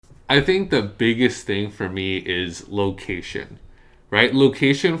I think the biggest thing for me is location, right?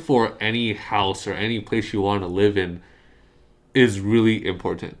 Location for any house or any place you want to live in is really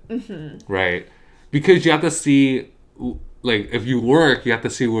important, right? Because you have to see, like, if you work, you have to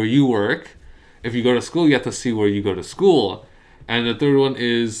see where you work. If you go to school, you have to see where you go to school. And the third one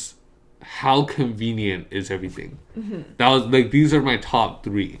is how convenient is everything. That was like, these are my top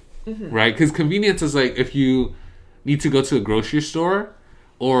three, right? Because convenience is like if you need to go to a grocery store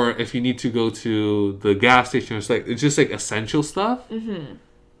or if you need to go to the gas station, it's just like essential stuff.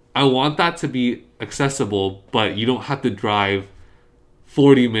 I want that to be accessible, but you don't have to drive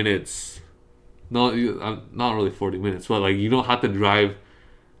 40 minutes. No, not really 40 minutes, but like you don't have to drive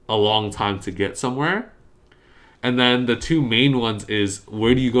a long time to get somewhere. And then the two main ones is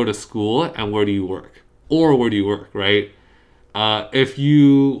where do you go to school and where do you work? Or where do you work, right? If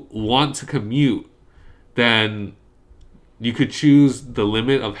you want to commute, then you could choose the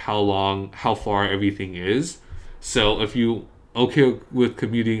limit of how far everything is. So if you okay with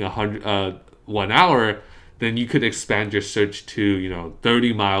commuting 1 hour, then you could expand your search to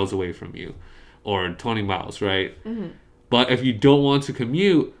 30 miles away from you, or 20 miles, right? But if you don't want to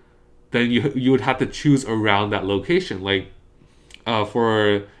commute, then you would have to choose around that location. Like,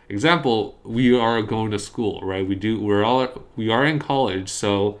 for example, we are going to school, right? We are in college.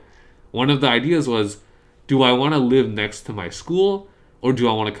 So one of the ideas was, do I want to live next to my school or do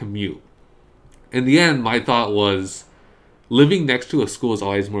I want to commute? In the end, my thought was living next to a school is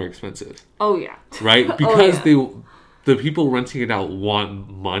always more expensive. Oh yeah. Right? Because the people renting it out want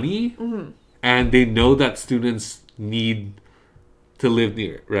money, and they know that students need to live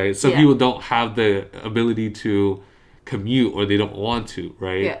near, right? Some people don't have the ability to commute or they don't want to,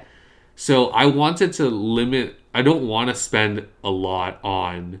 right? Yeah. So I wanted to limit, I don't want to spend a lot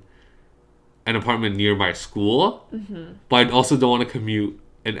on an apartment near my school, but I also don't want to commute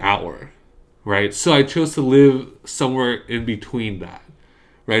an hour, right? So I chose to live somewhere in between that,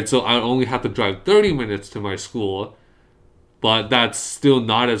 right? So I only have to drive 30 minutes to my school, but that's still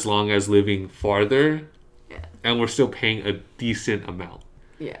not as long as living farther. And we're still paying a decent amount.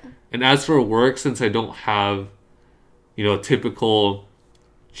 Yeah. And as for work, since I don't have, a typical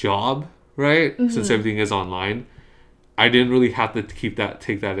job, right? Since everything is online, I didn't really have to take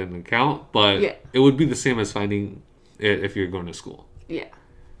that into account. But it would be the same as finding it if you're going to school. Yeah.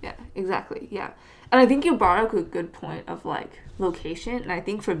 Yeah, exactly. Yeah. And I think you brought up a good point of like location. And I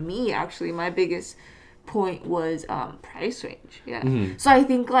think for me, actually, my biggest point was price range. So I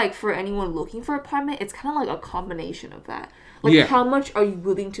think like for anyone looking for an apartment, it's kind of like a combination of that, like how much are you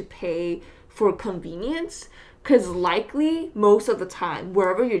willing to pay for convenience, because likely most of the time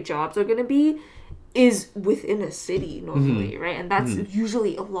wherever your jobs are going to be is within a city normally, right? And that's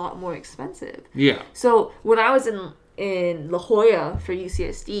usually a lot more expensive. So when I was in La Jolla for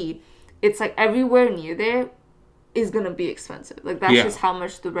UCSD, it's like everywhere near there is going to be expensive. Like that's just how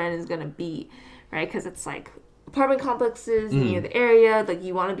much the rent is going to be, right? Because it's like apartment complexes near the area, like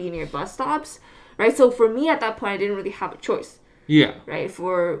you want to be near bus stops, right? So for me at that point, I didn't really have a choice, right,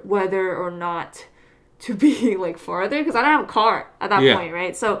 for whether or not to be like farther, because I don't have a car at that point,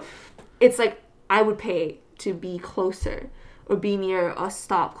 right? So it's like I would pay to be closer or be near a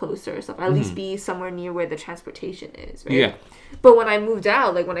stop closer or stuff, at least be somewhere near where the transportation is, right? But when I moved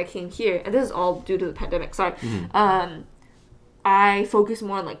out, like when I came here, and this is all due to the pandemic, sorry, I focused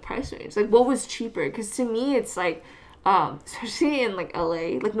more on like price range, like what was cheaper, because to me it's like especially in like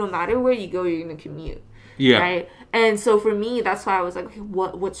LA, like no matter where you go, you're gonna commute, right? And so for me, that's why I was like, okay,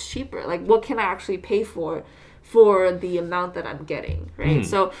 what's cheaper, like what can I actually pay for the amount that I'm getting, right?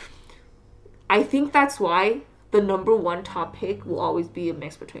 So I think that's why the number one top pick will always be a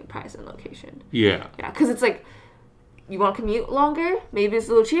mix between price and location. Because it's like you want to commute longer, maybe it's a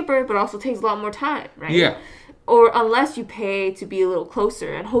little cheaper, but also takes a lot more time, right? Or unless you pay to be a little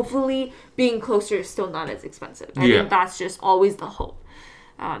closer, and hopefully being closer is still not as expensive. I think that's just always the hope.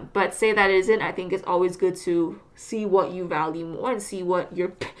 But say that isn't, I think it's always good to see what you value more and see what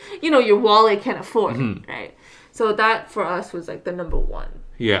your wallet can afford, right? So that for us was like the number one.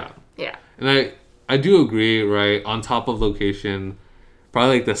 And I do agree, right? On top of location,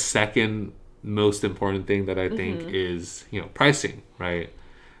 probably like the second most important thing that I think is, pricing, right?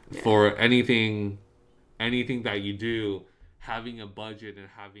 For anything that you do, having a budget and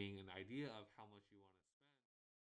having an idea of